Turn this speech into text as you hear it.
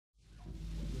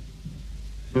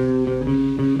It's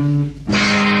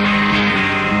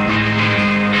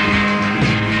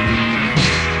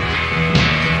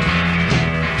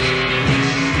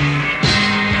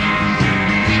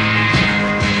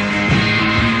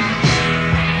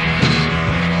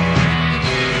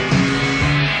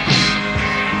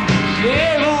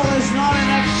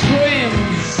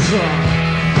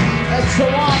the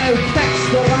one who kicks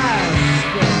the last.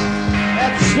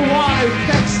 It's the one who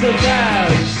kicks the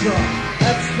dead.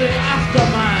 It's the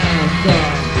aftermath.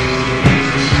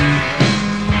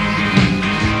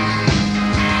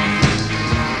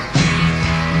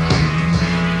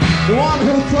 The one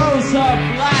who throws the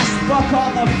last book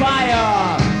on the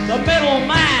fire. The middle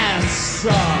mass.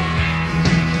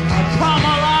 Come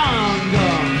along.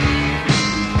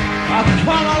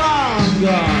 Come along.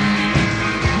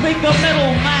 Meet the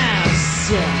middle mass.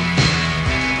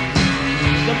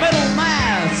 The middle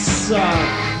mass.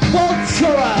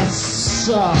 Vulturous.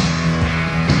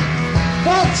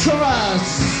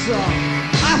 Vulturous.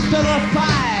 After the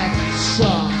fact.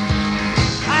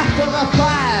 After the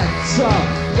fact.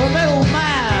 The middle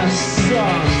mass.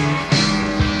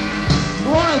 The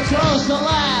one who throws the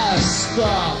last.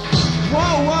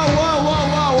 Whoa, whoa, whoa, whoa,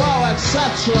 whoa, whoa, etc.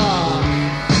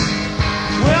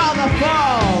 We are the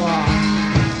fall.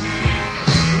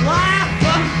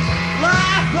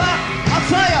 I'll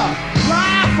tell you,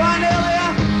 laugh, Amelia.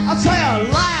 I'll tell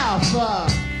you, laugh.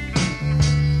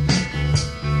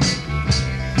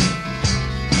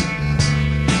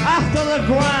 After the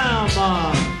grandma,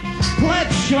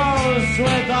 pledge shows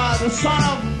with the son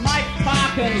of Mike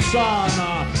Parkinson,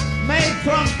 made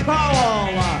from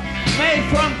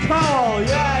coal,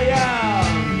 yeah.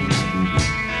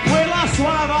 We lost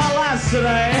one of our lads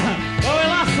today. Well, we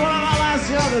lost one of our lads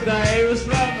the other day. He was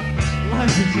from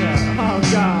oh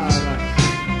God.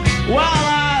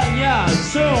 Well, yeah,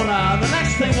 soon, the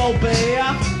next thing will be,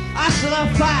 after the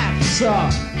facts,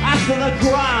 after the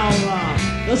ground,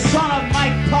 the son of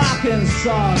Mike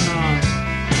Parkinson,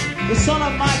 the son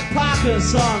of Mike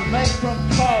Parkinson, made from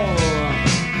coal,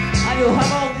 and you'll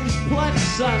have all these pledge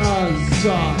centers,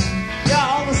 yeah,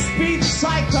 all the speed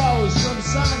psychos from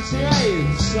 78,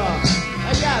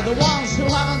 yeah, the ones who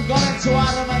haven't got into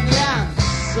Adam and the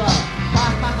Ants,